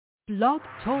Blog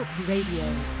Talk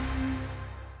Radio.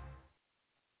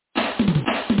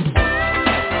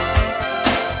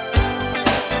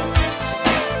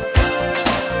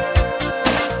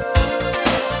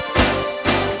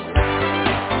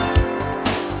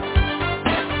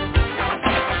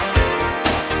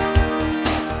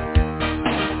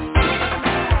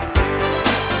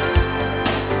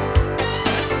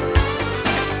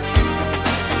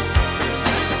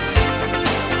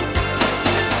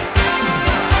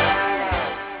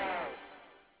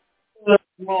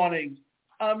 Morning.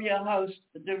 I'm your host,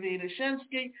 Davina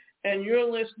Shinsky, and you're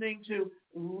listening to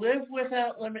Live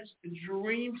Without Limits,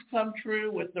 Dreams Come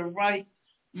True with the Right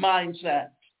Mindset.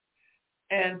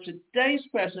 And today's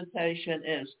presentation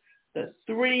is the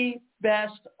 3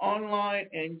 best online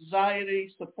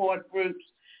anxiety support groups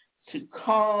to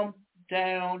calm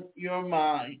down your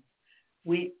mind.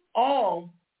 We all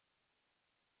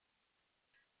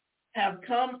have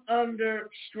come under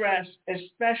stress,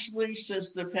 especially since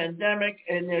the pandemic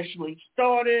initially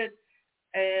started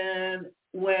and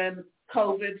when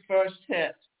COVID first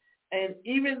hit. And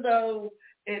even though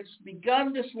it's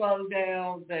begun to slow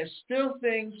down, there's still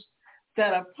things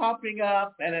that are popping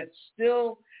up and it's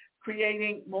still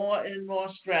creating more and more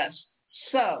stress.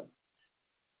 So,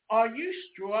 are you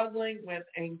struggling with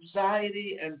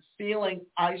anxiety and feeling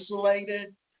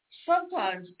isolated?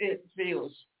 Sometimes it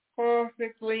feels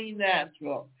perfectly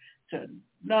natural to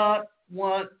not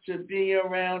want to be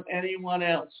around anyone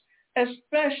else,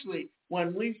 especially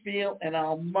when we feel in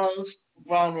our most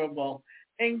vulnerable.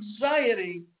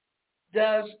 Anxiety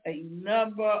does a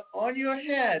number on your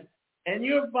head and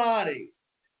your body,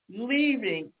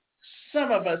 leaving some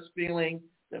of us feeling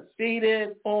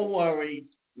defeated or worried.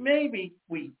 Maybe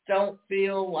we don't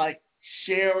feel like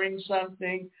sharing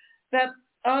something that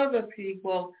other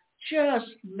people just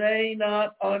may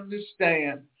not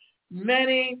understand.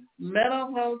 Many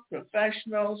mental health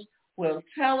professionals will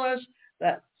tell us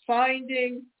that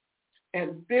finding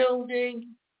and building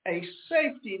a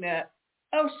safety net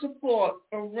of support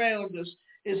around us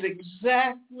is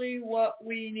exactly what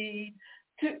we need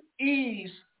to ease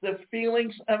the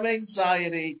feelings of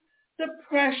anxiety,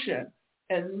 depression,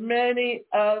 and many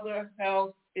other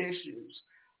health issues.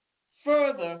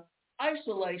 Further,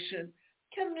 isolation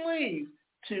can lead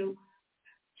to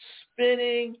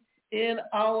spinning in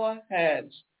our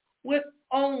heads with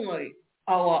only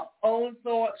our own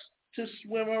thoughts to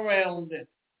swim around it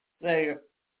there.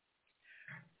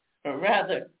 Or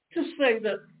rather, to say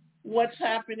that what's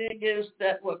happening is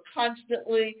that we're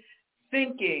constantly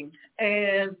thinking,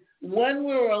 and when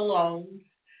we're alone,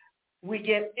 we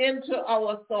get into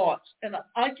our thoughts. And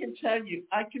I can tell you,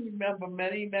 I can remember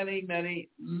many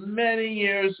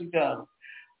years ago,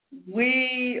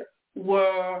 we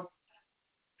were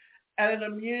at an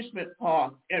amusement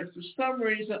park, and for some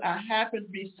reason I happened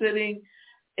to be sitting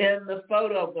in the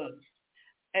photo booth,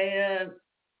 and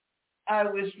I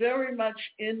was very much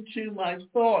into my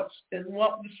thoughts and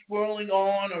what was swirling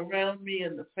on around me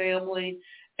and the family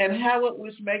and how it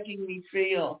was making me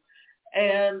feel.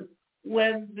 And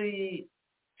when the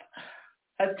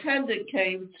attendant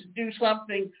came to do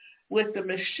something with the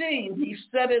machine, he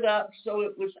set it up so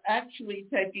it was actually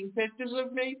taking pictures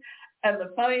of me. And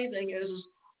the funny thing is,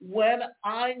 when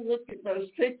I looked at those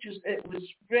pictures, it was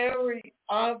very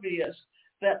obvious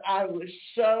that I was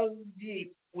so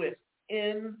deep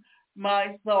within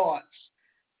my thoughts.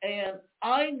 And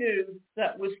I knew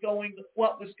that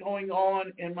what was going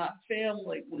on in my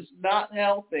family was not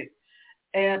healthy.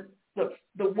 And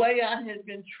the way I had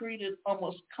been treated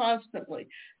almost constantly,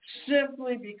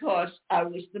 simply because I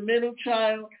was the middle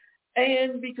child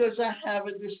and because I have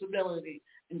a disability.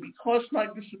 And because my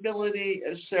disability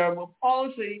is cerebral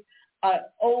palsy, I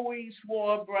always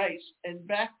wore a brace. And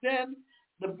back then,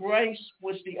 the brace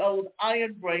was the old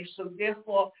iron brace. So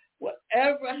therefore,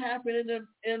 whatever happened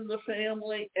in the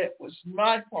family, it was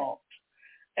my fault.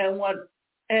 And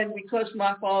because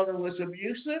my father was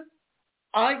abusive,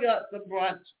 I got the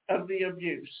brunt of the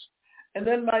abuse. And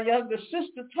then my younger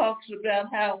sister talks about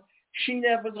how she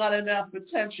never got enough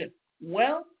attention.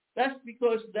 Well, that's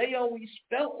because they always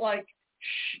felt like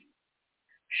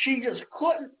she just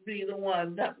couldn't be the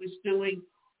one that was doing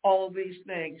all these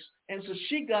things. And so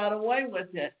she got away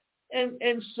with it.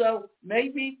 And so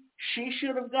maybe she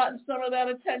should have gotten some of that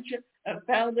attention and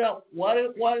found out what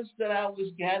it was that I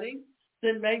was getting.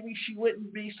 Then maybe she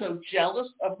wouldn't be so jealous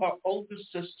of her older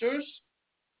sisters.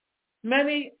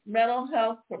 Many mental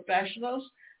health professionals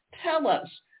tell us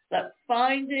that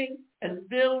finding and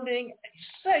building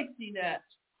a safety net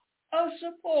of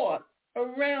support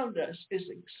around us is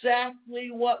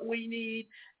exactly what we need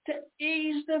to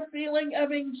ease the feeling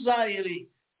of anxiety,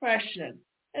 depression,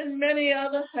 and many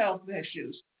other health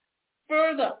issues.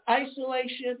 Further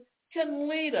isolation can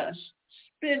lead us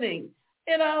spinning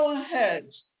in our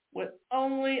heads with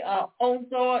only our own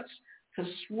thoughts to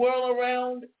swirl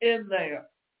around in there,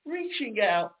 reaching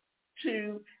out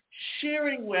to,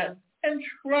 sharing with, and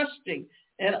trusting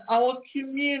in our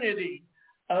community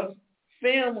of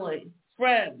family,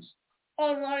 friends,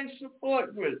 online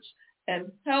support groups,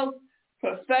 and health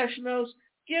professionals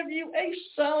give you a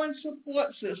solid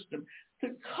support system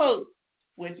to cope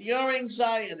with your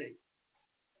anxiety.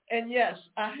 And yes,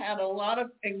 I had a lot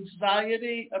of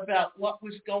anxiety about what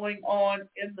was going on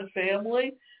in the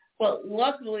family, but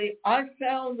luckily I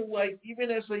found a way, even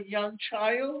as a young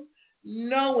child,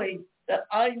 knowing that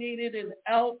I needed an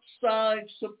outside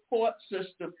support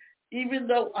system, even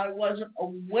though I wasn't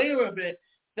aware of it,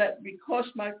 that because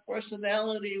my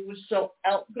personality was so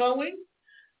outgoing,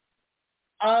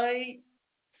 I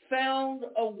found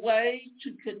a way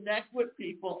to connect with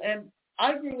people. And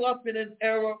I grew up in an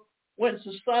era when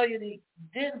society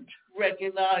didn't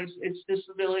recognize its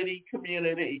disability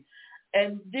community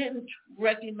and didn't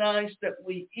recognize that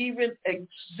we even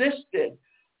existed.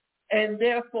 And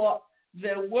therefore,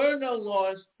 there were no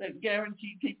laws that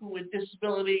guaranteed people with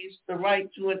disabilities the right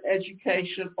to an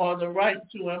education or the right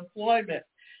to employment.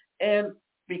 And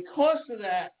because of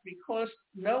that, because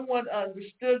no one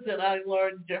understood that I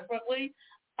learned differently,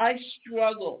 I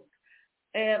struggled.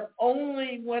 And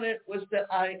only when it was that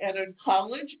I entered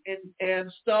college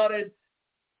and started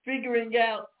figuring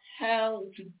out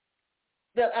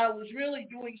that I was really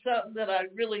doing something that I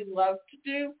really loved to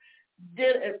do,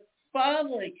 did it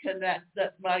finally connect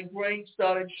that my brain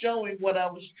started showing what I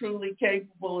was truly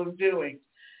capable of doing.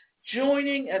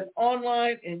 Joining an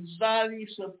online anxiety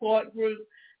support group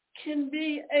can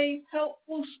be a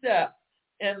helpful step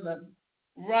in the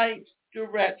right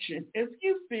direction if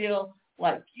you feel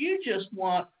like you just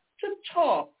want to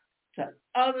talk to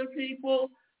other people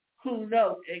who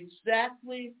know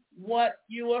exactly what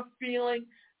you are feeling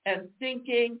and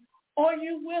thinking. Are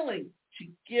you willing to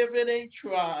give it a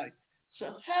try?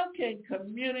 So how can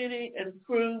community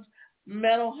improve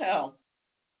mental health?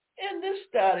 In this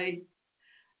study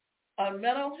on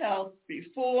mental health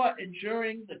before and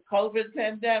during the COVID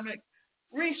pandemic,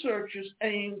 researchers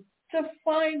aimed to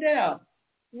find out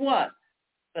what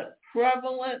the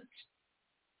prevalence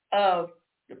of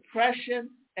depression,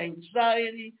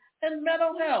 anxiety, and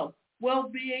mental health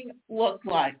well-being looked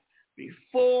like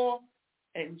before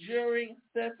and during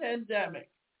the pandemic,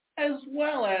 as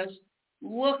well as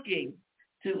looking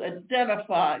to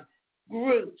identify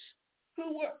groups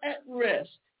who were at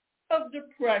risk of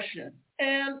depression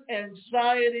and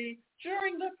anxiety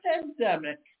during the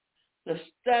pandemic. The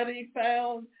study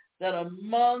found that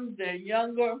among the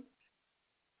younger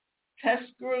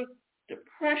test group,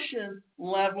 depression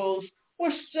levels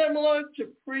were similar to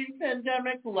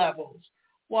pre-pandemic levels,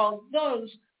 while those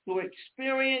who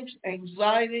experienced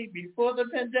anxiety before the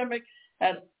pandemic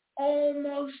had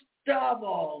almost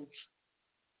doubled.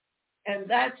 And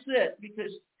that's it,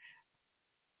 because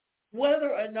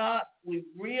whether or not we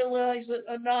realize it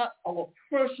or not, our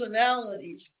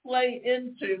personalities play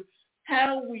into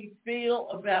how we feel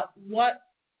about what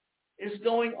is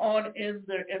going on in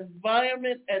the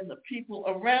environment and the people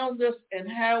around us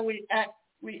and how we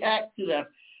react to them.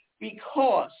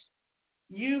 Because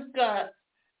you've got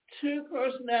two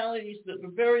personalities that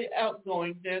are very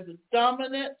outgoing. They're the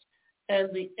dominant and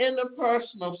the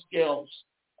interpersonal skills.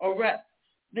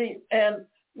 And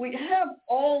we have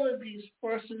all of these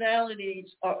personalities,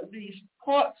 these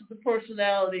parts of the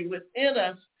personality within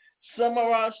us. Some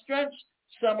are our strengths,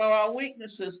 some are our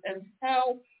weaknesses, and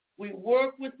how we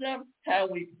work with them, how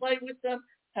we play with them,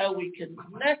 how we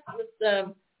connect with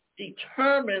them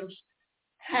determines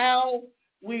how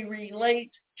we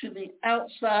relate to the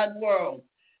outside world.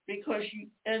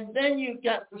 Then you've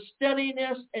got the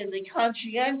steadiness and the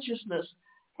conscientiousness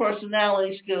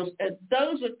personality skills, and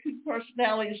those are two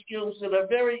personality skills that are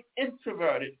very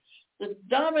introverted. The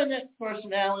dominant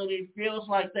personality feels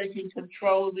like they can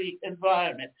control the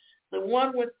environment. The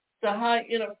one with the high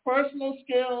interpersonal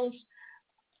skills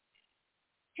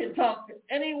can talk to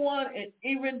anyone and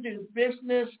even do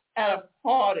business at a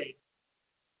party.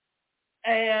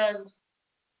 And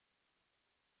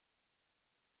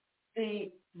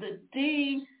the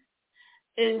D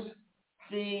is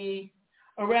the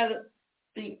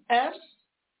S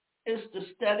is the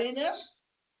steadiness,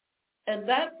 and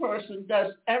that person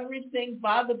does everything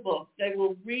by the book. They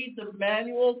will read the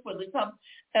manual for the company,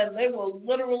 and they will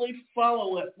literally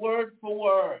follow it word for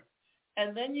word.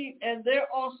 And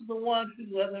they're also the ones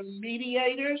who are the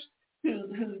mediators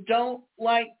who don't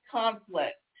like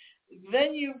conflict.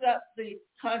 Then you've got the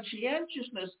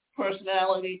conscientiousness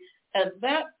personality, and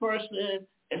that person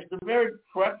is the very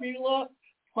preppy look,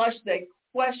 plus they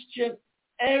question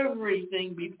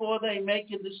everything before they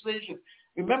make a decision.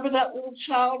 Remember that little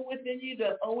child within you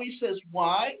that always says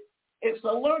why? It's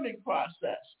a learning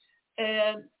process.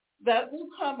 And that will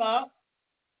come up,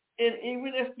 and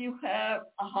even if you have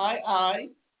a high I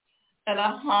and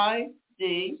a high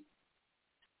D,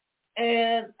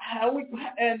 and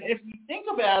if you think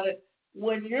about it,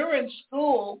 when you're in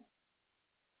school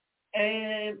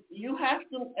and you have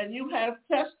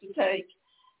tests to take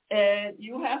and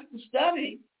you have to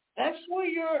study, that's where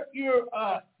your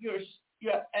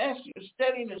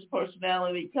steadiness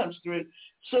personality comes through.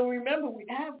 So remember, we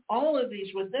have all of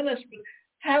these within us, but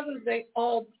how do they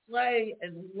all play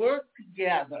and work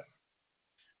together?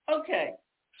 Okay,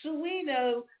 so we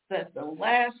know that the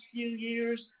last few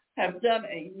years have done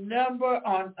a number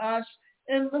on us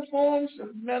in the forms of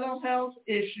mental health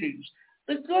issues.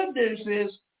 The good news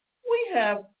is we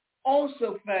have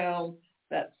also found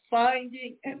that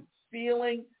finding and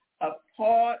feeling a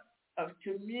part of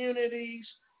communities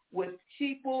with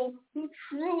people who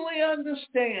truly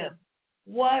understand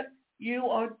what you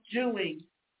are doing,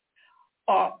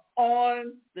 are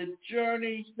on the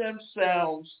journey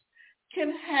themselves,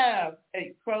 can have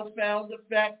a profound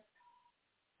effect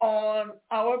on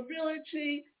our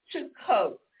ability to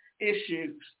cope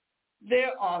issues.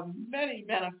 There are many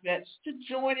benefits to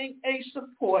joining a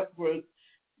support group.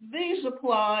 These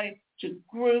apply to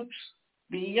groups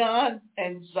beyond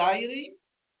anxiety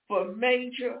for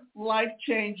major life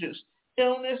changes,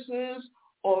 illnesses,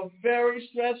 or very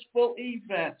stressful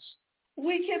events.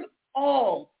 We can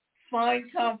all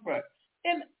find comfort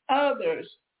in others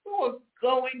who are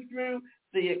going through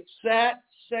the exact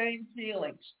same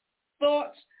feelings,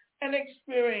 thoughts, and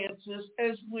experiences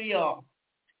as we are.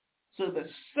 So the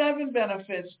 7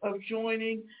 benefits of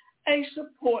joining a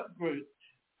support group: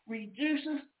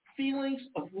 reduces feelings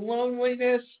of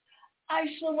loneliness,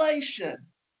 isolation,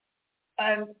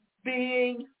 and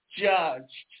being judged.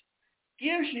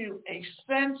 Gives you a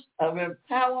sense of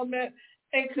empowerment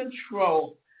and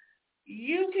control.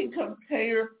 You can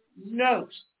compare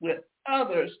notes with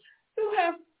others who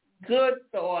have good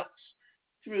thoughts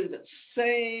through the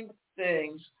same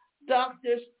things.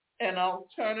 Doctors and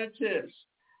alternatives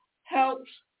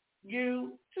helps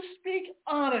you to speak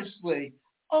honestly,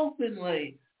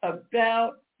 openly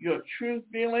about your true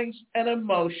feelings and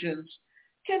emotions,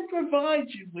 can provide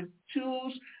you with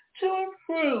tools to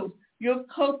improve your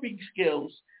coping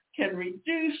skills, can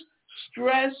reduce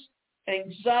stress,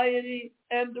 anxiety,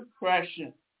 and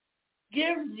depression,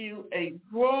 give you a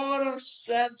broader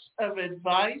sense of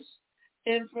advice,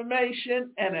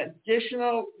 information, and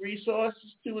additional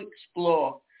resources to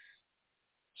explore.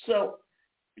 So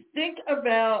think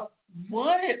about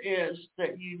what it is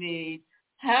that you need,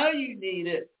 how you need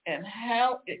it, and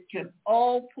how it can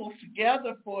all pull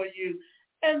together for you.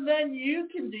 And then you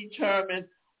can determine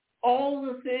all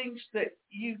the things that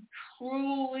you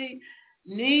truly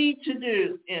need to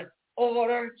do in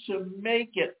order to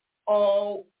make it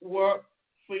all work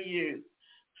for you.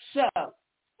 So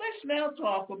let's now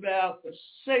talk about the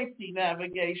Safety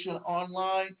Navigation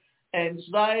Online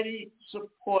Anxiety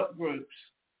Support Groups.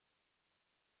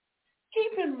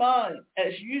 Keep in mind,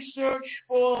 as you search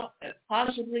for and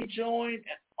possibly join an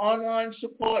online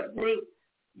support group,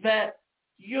 that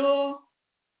you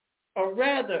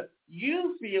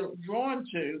feel drawn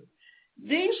to,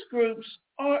 these groups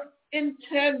are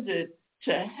intended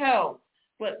to help,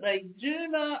 but they do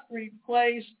not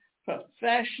replace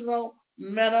professional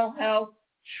mental health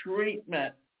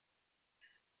treatment.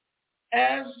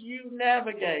 As you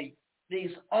navigate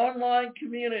these online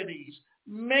communities,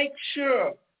 make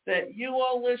sure that you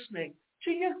are listening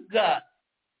to your gut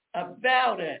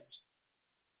about it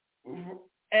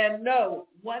and know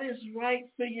what is right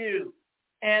for you,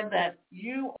 and that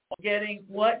you are getting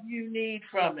what you need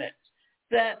from it.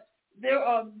 That there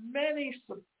are many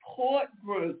support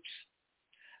groups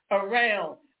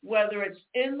around, whether it's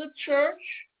in the church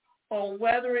or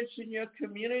whether it's in your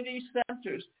community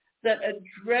centers, that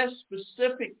address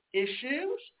specific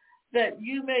issues that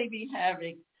you may be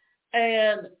having.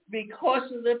 And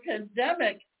because of the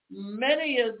pandemic,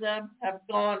 many of them have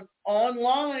gone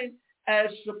online as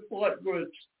support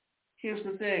groups. Here's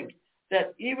the thing,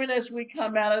 that even as we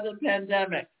come out of the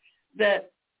pandemic,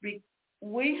 that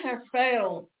we have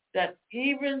found that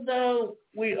even though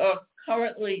we are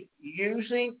currently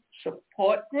using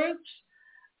support groups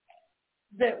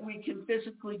that we can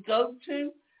physically go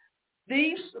to,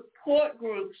 these support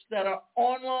groups that are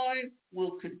online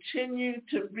will continue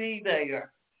to be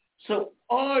there. So,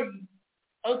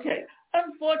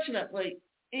 unfortunately,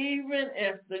 even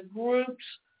if the groups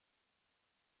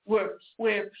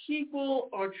where people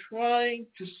are trying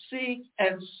to seek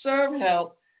and serve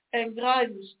help and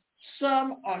guidance,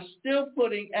 some are still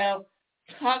putting out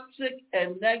toxic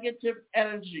and negative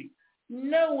energy.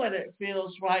 Know when it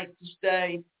feels right to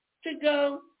stay, to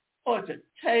go, or to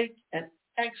take an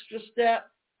extra step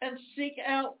and seek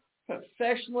out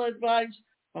professional advice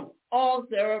from all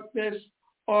therapists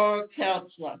or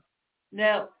counselor.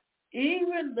 Now,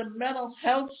 even the mental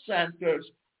health centers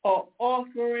are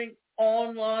offering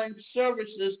online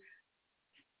services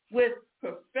with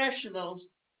professionals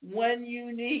when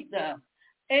you need them.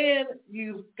 And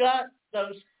you've got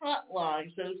those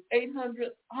hotlines, those 800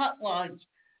 hotlines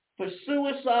for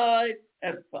suicide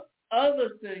and for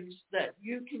other things that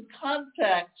you can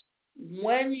contact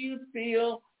when you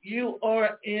feel you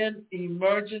are in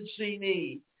emergency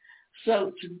need.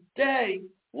 So today,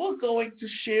 we're going to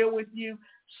share with you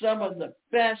some of the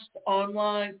best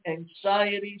online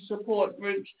anxiety support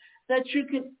groups that you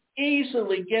can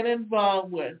easily get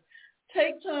involved with.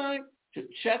 Take time to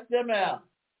check them out.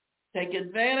 Take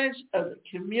advantage of the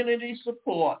community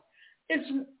support. It's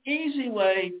an easy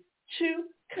way to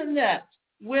connect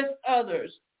with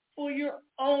others for your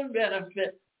own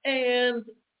benefit and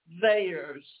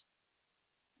theirs.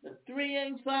 The 3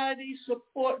 anxiety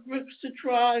support groups to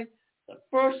try. The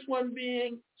first one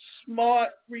being Smart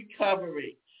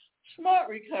Recovery. Smart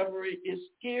Recovery is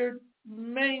geared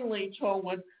mainly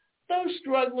toward those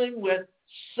struggling with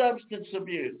substance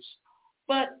abuse,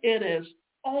 but it is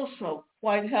also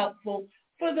quite helpful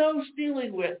for those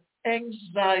dealing with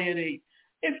anxiety.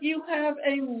 If you have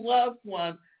a loved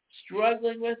one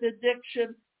struggling with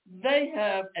addiction, they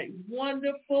have a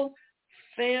wonderful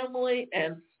family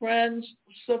and friends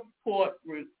support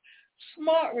group.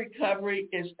 Smart Recovery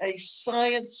is a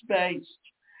science-based.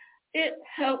 It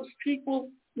helps people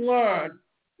learn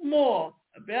more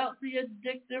about the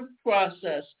addictive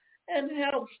process and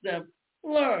helps them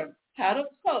learn how to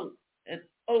cope and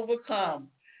overcome.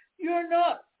 You're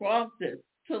not prompted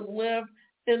to live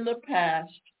in the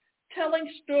past, telling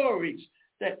stories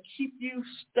that keep you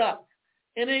stuck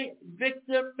in a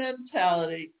victim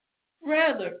mentality.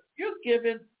 Rather, you're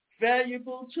given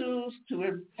valuable tools to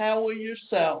empower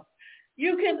yourself.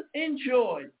 You can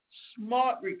enjoy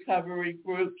Smart Recovery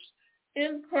groups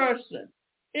in person,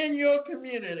 in your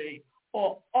community,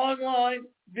 or online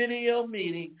video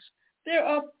meetings. There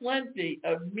are plenty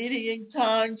of meeting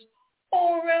times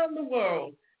all around the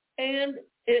world, and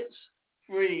it's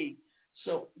free.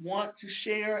 So want to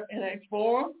share in a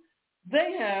forum?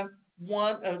 They have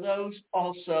one of those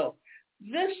also.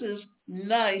 This is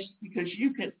nice because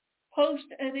you can post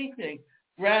anything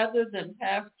rather than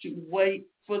have to wait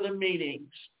for the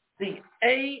meetings. The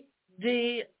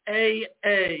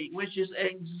ADAA, which is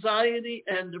Anxiety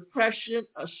and Depression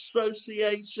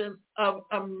Association of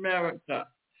America.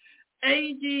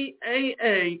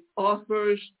 ADAA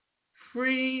offers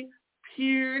free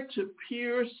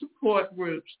peer-to-peer support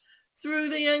groups through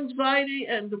the anxiety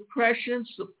and depression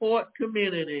support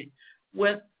community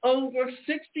with over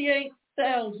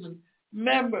 68,000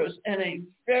 members and a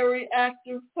very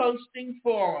active posting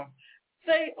forum.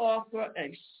 They offer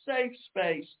a safe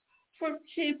space for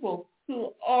people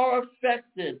who are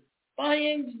affected by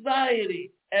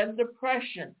anxiety and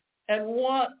depression and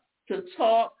want to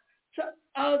talk to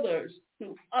others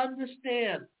who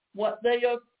understand what they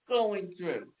are going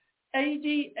through.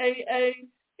 ADAA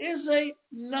is a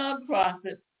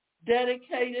nonprofit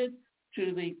dedicated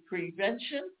to the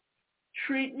prevention,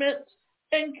 treatment,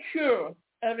 and cure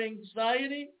of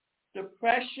anxiety,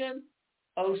 depression,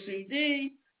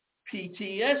 OCD,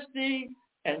 PTSD,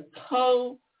 and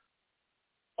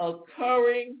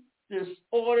co-occurring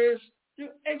disorders through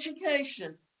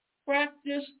education,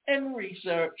 practice, and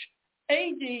research.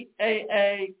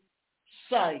 ADAA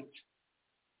site,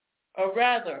 or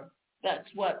rather, that's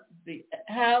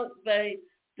how they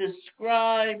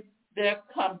describe their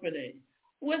company.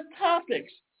 With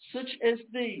topics such as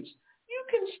these, you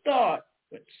can start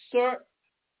with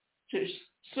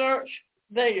search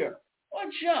there, or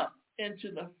jump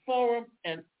into the forum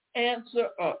and answer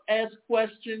or ask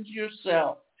questions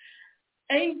yourself.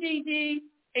 ADD,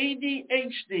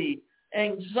 ADHD,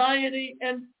 anxiety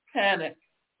and panic,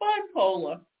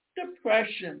 bipolar,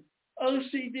 depression,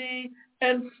 OCD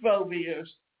and phobias,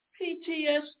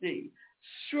 PTSD,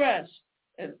 stress,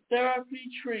 and therapy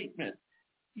treatment.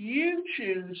 You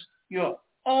choose your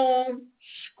own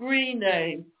screen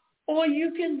name, or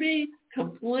you can be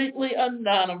completely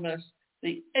anonymous.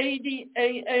 The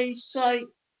ADAA site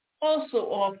also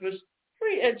offers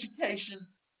free education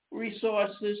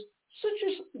resources such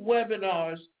as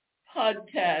webinars,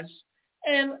 podcasts,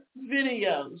 and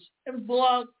videos and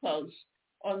blog posts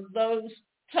on those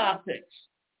topics.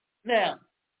 Now,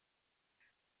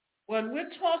 when we're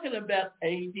talking about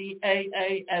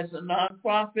ADAA as a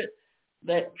nonprofit,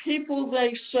 that people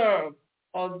they serve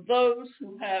are those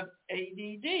who have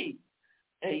ADD,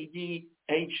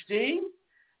 ADHD,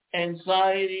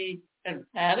 anxiety and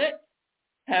panic,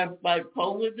 have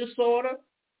bipolar disorder,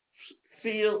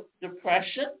 feel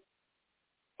depression,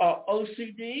 or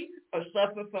OCD, or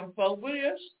suffer from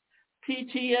phobias,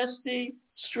 PTSD,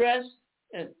 stress,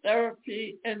 and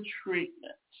therapy and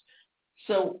treatments.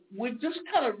 So we just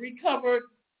kind of recovered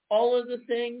all of the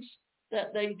things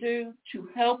that they do to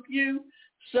help you.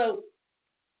 So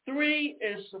 3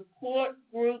 is Support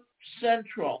Group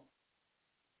Central,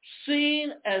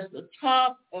 seen as the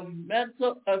top of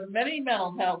many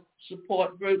mental health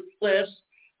support group lists.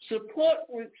 Support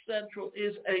Group Central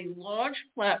is a large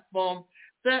platform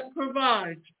that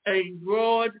provides a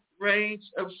broad range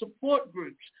of support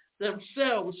groups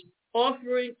themselves,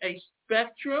 offering a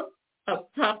spectrum of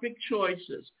topic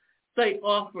choices. They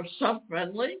offer some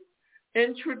friendly,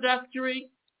 introductory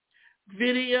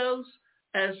videos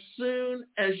as soon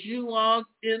as you log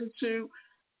into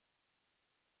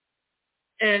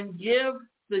and give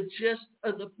the gist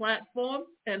of the platform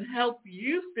and help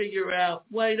you figure out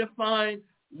way to find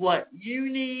what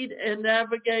you need and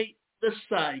navigate the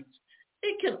site.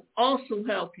 It can also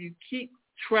help you keep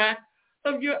track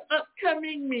of your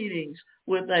upcoming meetings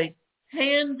with a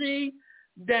handy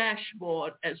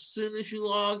dashboard as soon as you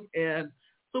log in.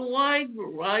 The wide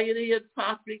variety of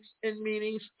topics and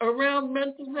meetings around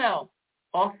mental health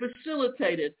are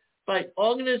facilitated by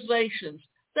organizations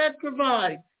that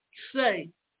provide safe,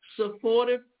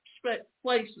 supportive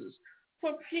places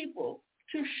for people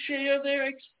to share their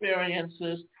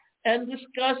experiences and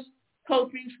discuss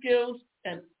coping skills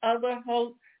and other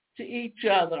hope to each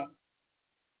other.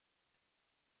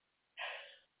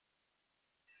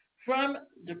 From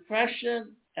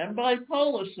depression and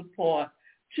bipolar support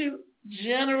to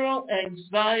general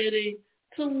anxiety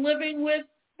to living with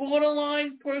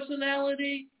borderline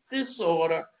personality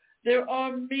disorder, there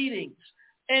are meetings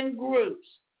and groups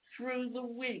through the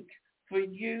week for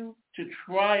you to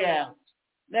try out.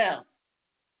 Now,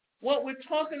 what we're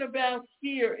talking about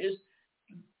here is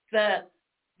that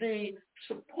the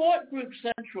Support Group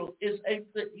Central is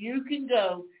that you can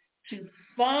go to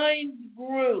find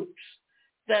groups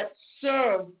that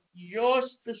serve your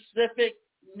specific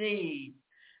need.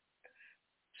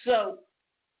 So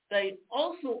they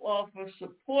also offer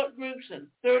support groups in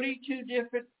 32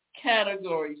 different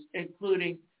categories,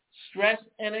 including stress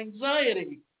and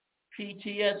anxiety,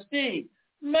 PTSD,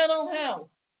 mental health,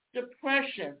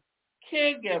 depression,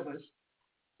 caregivers,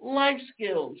 life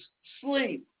skills,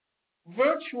 sleep.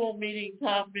 Virtual meeting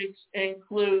topics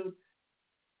include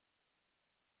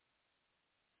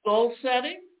goal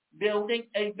setting, building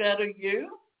a better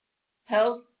you,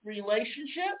 health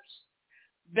relationships,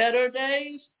 better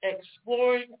days,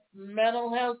 exploring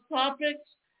mental health topics,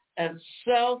 and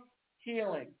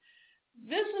self-healing.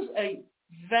 This is a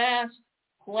vast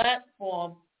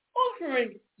platform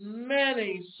offering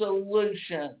many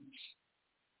solutions.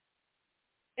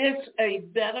 It's a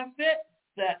benefit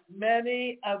that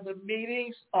many of the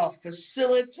meetings are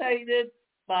facilitated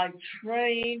by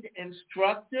trained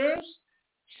instructors,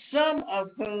 some of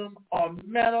whom are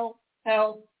mental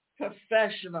health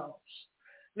professionals.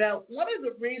 Now, one of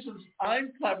the reasons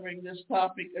I'm covering this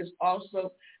topic is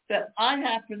also that I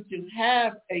happen to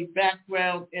have a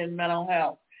background in mental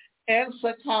health and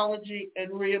psychology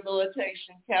and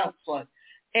rehabilitation counseling.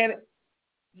 And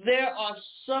there are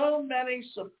so many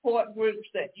support groups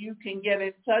that you can get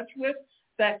in touch with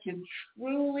that can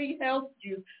truly help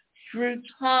you through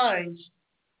times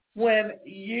when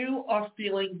you are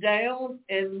feeling down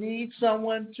and need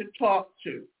someone to talk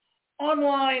to.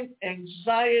 Online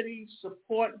anxiety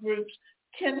support groups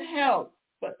can help,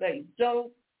 but they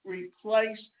don't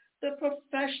replace the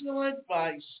professional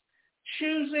advice.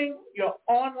 Choosing your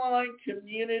online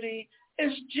community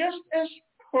is just as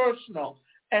personal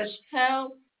as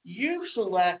how you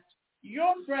select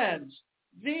your friends.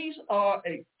 These are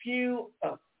a few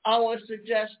of our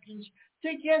suggestions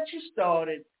to get you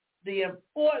started. The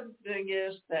important thing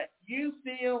is that you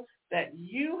feel that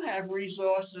you have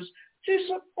resources to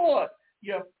support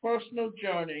your personal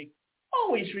journey.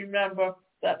 Always remember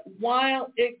that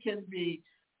while it can be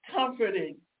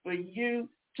comforting for you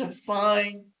to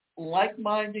find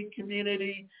like-minded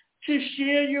community to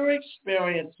share your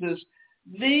experiences,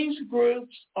 these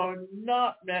groups are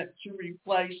not meant to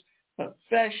replace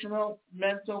professional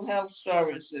mental health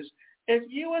services. If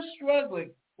you are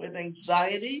struggling with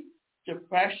anxiety,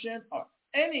 depression, or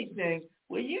anything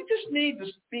where you just need to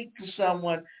speak to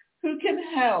someone who can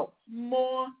help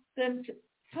more than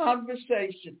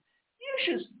conversation, you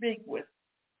should speak with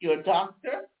your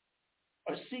doctor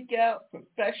or seek out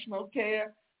professional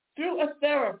care through a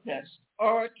therapist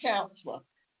or a counselor.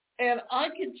 And I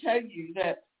can tell you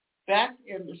that back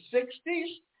in the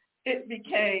 60s, it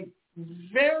became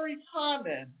very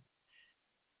common.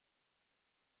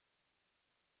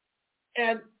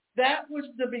 And that was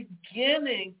the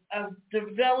beginning of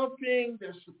developing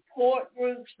the support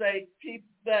groups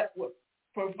that were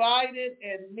provided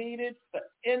and needed for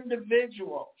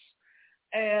individuals.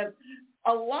 And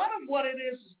a lot of what it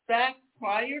is back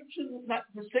prior to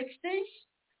the 60s,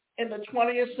 in the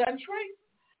 20th century,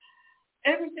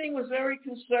 everything was very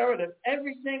conservative.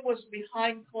 Everything was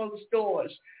behind closed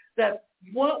doors. That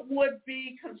what would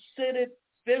be considered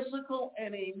physical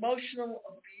and emotional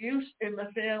abuse in the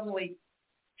family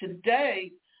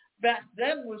today, back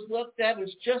then was looked at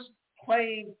as just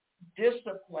plain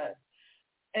discipline.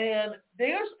 And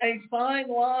there's a fine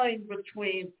line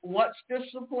between what's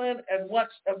discipline and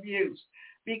what's abuse.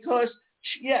 Because,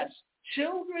 yes,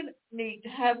 children need to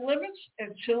have limits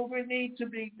and children need to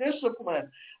be disciplined.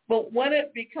 But when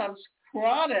it becomes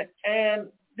chronic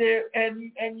and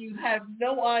you have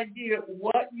no idea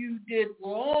what you did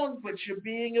wrong, but you're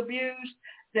being abused,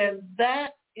 then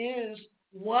that is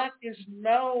what is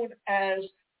known as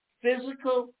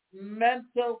physical,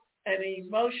 mental, and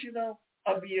emotional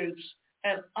abuse.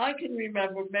 And I can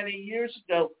remember many years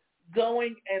ago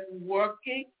going and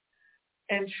working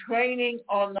and training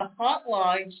on the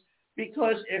hotlines,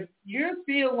 because if you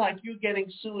feel like you're getting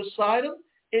suicidal,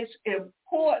 it's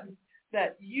important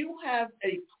that you have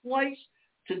a place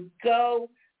to go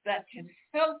that can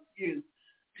help you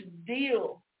to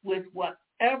deal with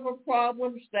whatever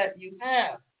problems that you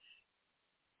have.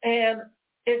 And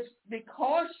it's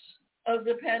because of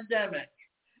the pandemic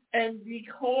and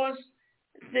because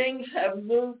things have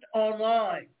moved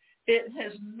online, it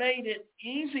has made it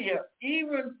easier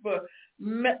even for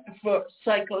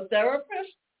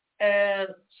psychotherapists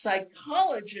and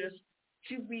psychologists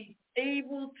to be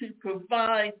able to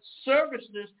provide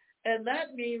services. And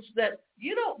that means that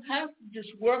you don't have to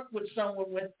just work with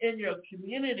someone within your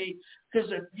community,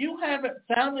 because if you haven't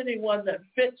found anyone that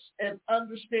fits and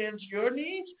understands your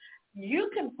needs, you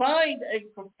can find a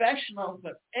professional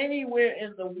from anywhere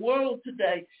in the world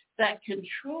today that can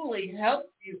truly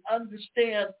help you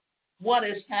understand what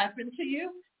has happened to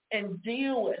you and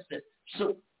deal with it.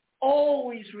 So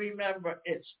always remember,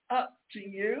 it's up to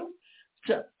you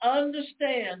to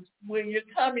understand where you're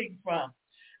coming from.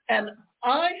 And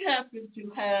I happen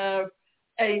to have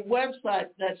a website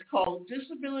that's called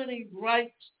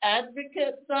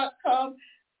disabilityrightsadvocate.com,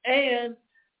 and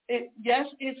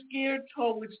it's geared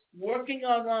towards working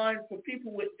online for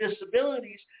people with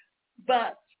disabilities.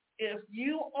 But if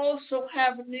you also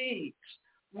have needs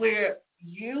where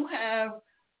you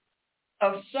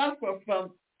suffer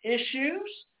from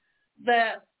issues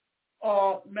that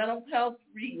are mental health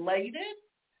related,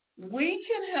 we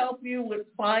can help you with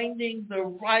finding the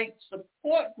right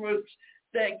support groups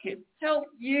that can help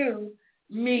you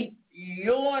meet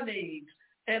your needs.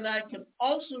 And I can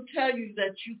also tell you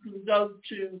that you can go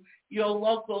to your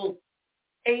local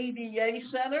ADA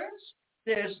centers.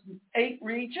 There's 8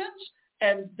 regions,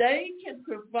 and they can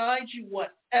provide you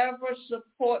whatever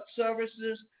support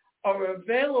services are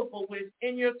available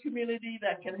within your community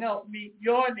that can help meet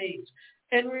your needs.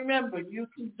 And remember, you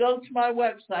can go to my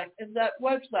website, and that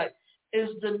website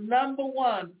is the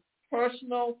 #1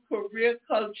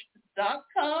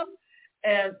 personalcareercoach.com,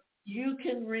 and you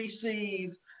can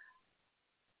receive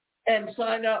and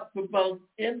sign up for both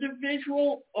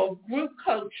individual or group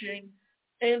coaching,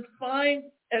 and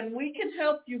we can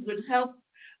help you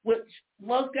with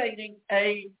locating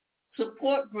a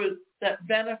support group that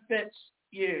benefits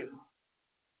you.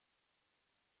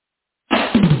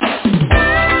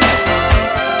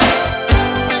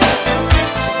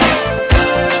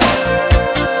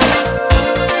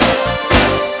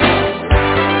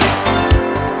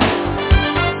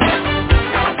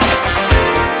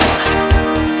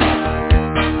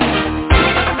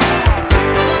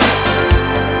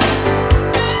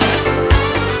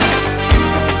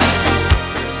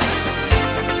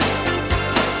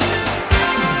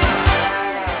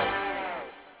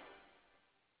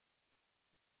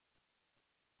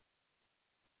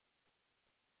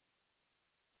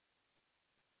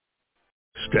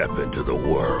 Step into the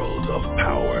world of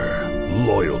power,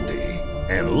 loyalty,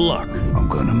 and luck. I'm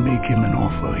gonna make him an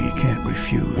offer he can't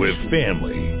refuse. With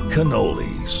family,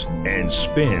 cannolis, and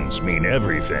spins mean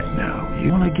everything. Now,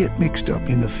 you wanna get mixed up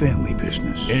in the family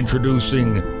business.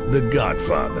 Introducing The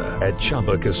Godfather at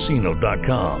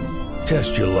ChumbaCasino.com.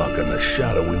 Test your luck in the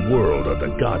shadowy world of The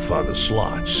Godfather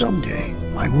slot. Someday,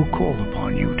 I will call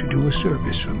upon you to do a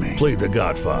service for me. Play The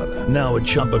Godfather, now at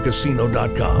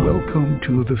ChumbaCasino.com. Welcome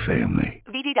to the family.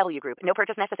 VGW Group. No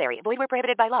purchase necessary. Void where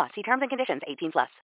prohibited by law. See terms and conditions. 18+.